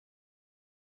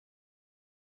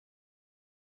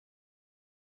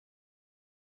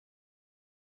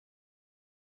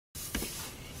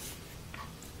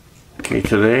Okay,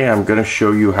 today I'm going to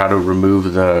show you how to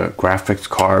remove the graphics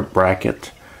card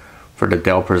bracket for the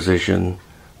Dell Precision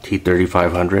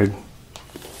T3500.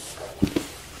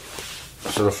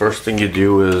 So the first thing you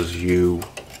do is you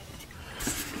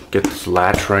get this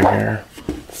latch right here.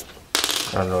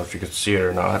 I don't know if you can see it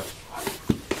or not.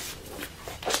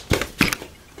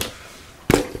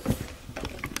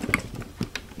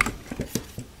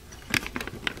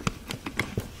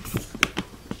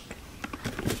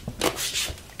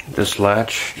 This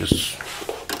latch, just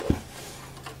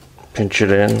pinch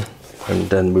it in and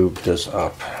then move this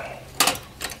up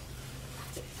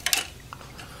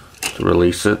to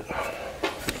release it.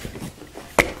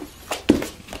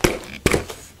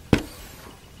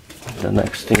 The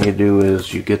next thing you do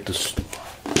is you get a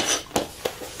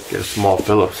small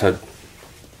Phillips head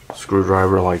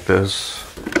screwdriver like this,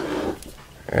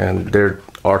 and there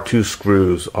are two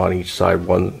screws on each side,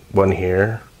 one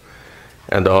here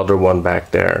and the other one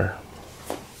back there.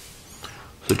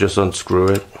 So just unscrew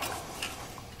it.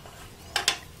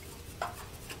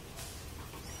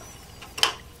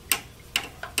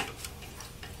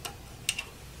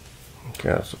 Okay,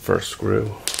 that's the first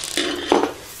screw.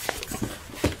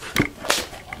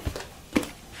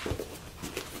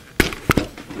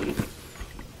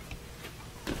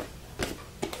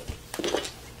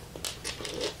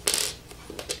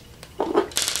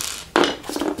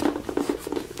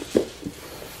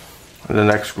 And the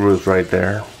next screw is right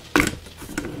there.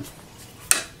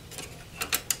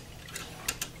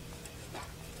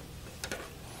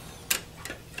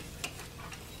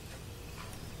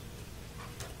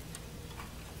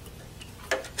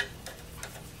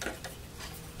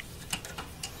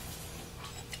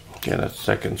 Okay, that's the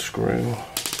second screw.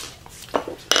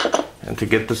 And to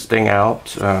get this thing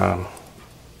out,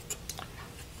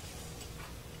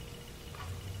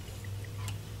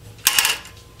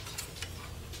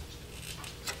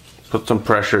 put some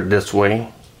pressure this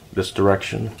way, this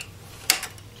direction.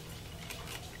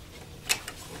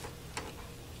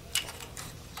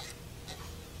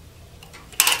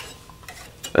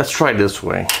 Let's try this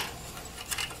way.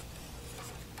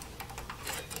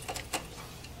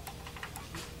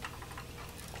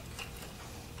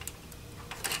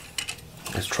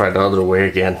 Let's try the other way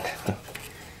again.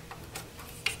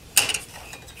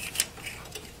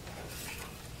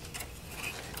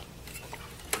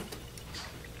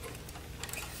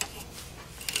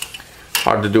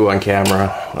 Hard to do on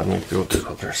camera. Let me go to the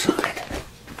other side.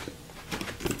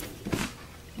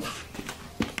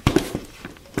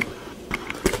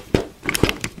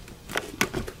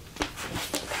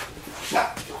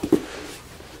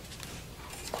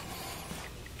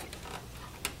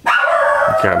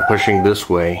 Okay, I'm pushing this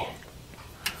way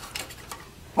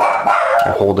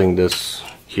and holding this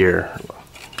here.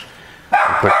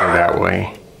 I'm pushing that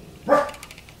way,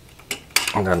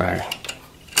 and then I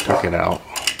took it out.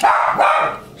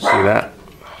 See that?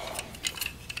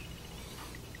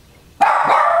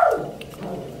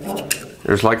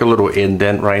 There's like a little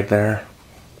indent right there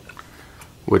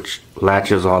which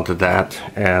latches onto that,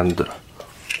 and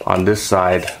on this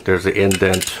side there's an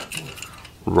indent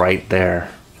right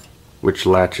there which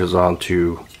latches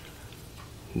onto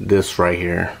this right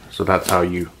here. So that's how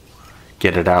you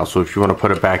get it out. So if you want to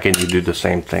put it back in, you do the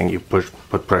same thing. You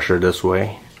put pressure this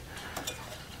way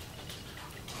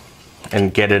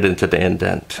and get it into the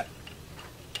indent.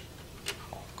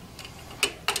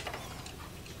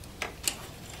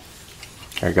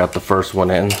 I got the first one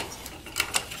in.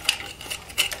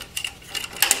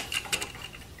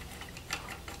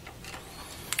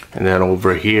 And then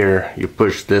over here, you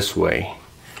push this way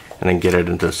and then get it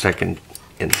into the second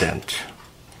indent.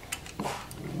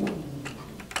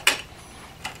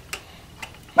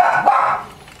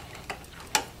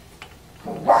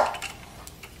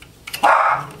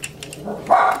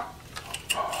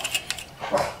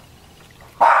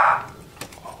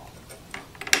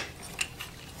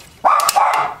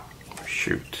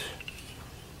 Shoot.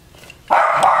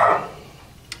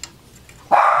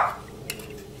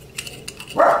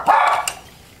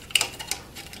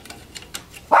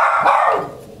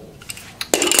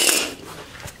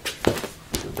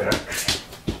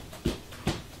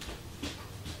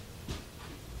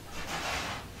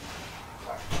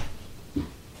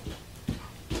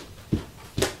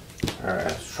 Alright,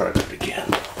 let's try that again.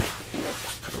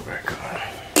 Put it back on.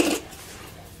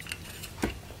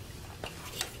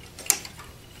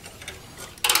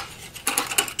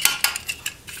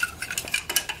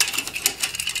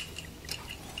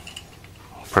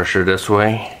 Pressure this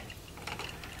way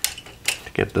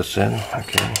to get this in.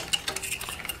 Okay.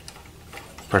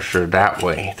 Pressure that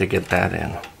way to get that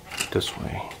in. This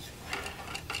way.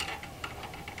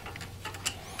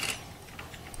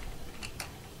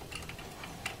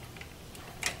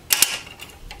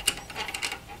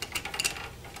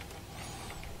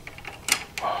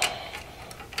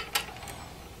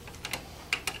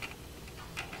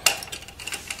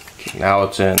 now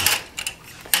it's in.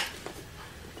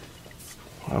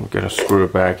 I'm gonna screw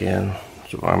it back in.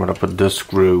 So I'm gonna put this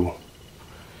screw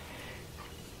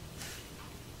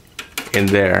in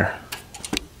there.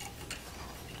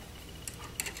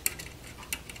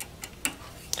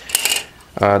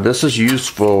 This is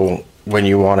useful when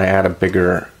you want to add a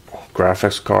bigger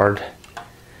graphics card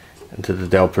into the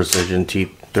Dell Precision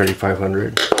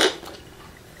T3500,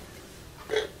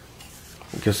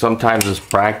 because sometimes this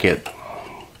bracket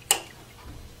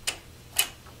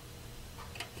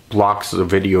blocks the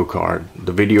video card.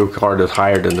 The video card is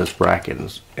higher than this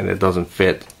bracket and it doesn't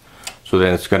fit, so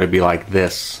then it's going to be like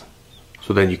this,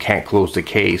 so then you can't close the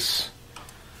case.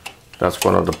 That's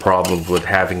one of the problems with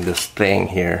having this thing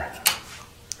here.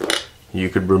 You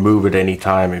could remove it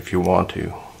anytime if you want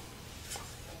to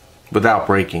without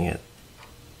breaking it.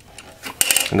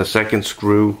 And the second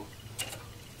screw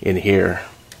in here,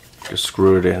 just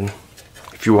screw it in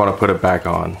if you want to put it back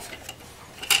on.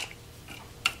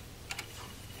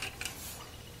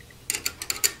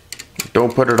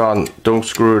 Don't put it on, don't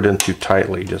screw it in too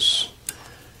tightly, just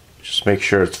make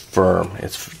sure it's firm.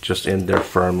 It's just in there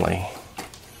firmly.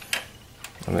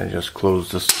 And then just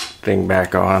close this thing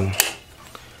back on.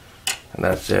 And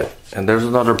that's it. And there's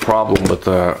another problem with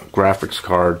the graphics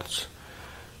cards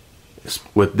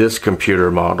with this computer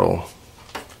model.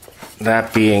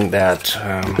 That being that,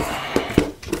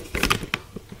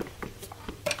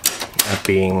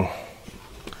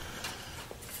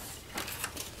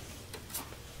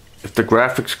 if the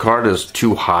graphics card is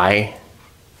too high,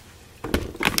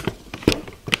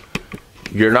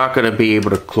 you're not going to be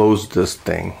able to close this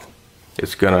thing.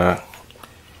 It's going to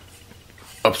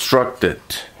obstruct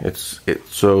it.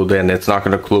 So then it's not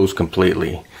going to close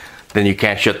completely. Then you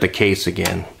can't shut the case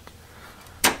again.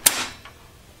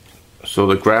 So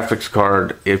the graphics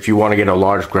card, if you want to get a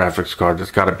large graphics card,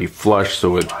 it's got to be flush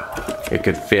so it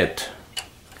could fit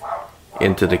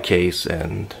into the case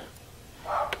and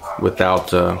without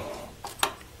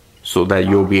so that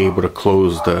you'll be able to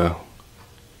close the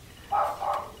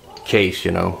case, you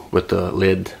know, with the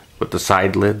lid, with the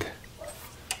side lid.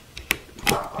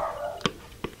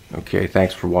 Okay,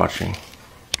 thanks for watching.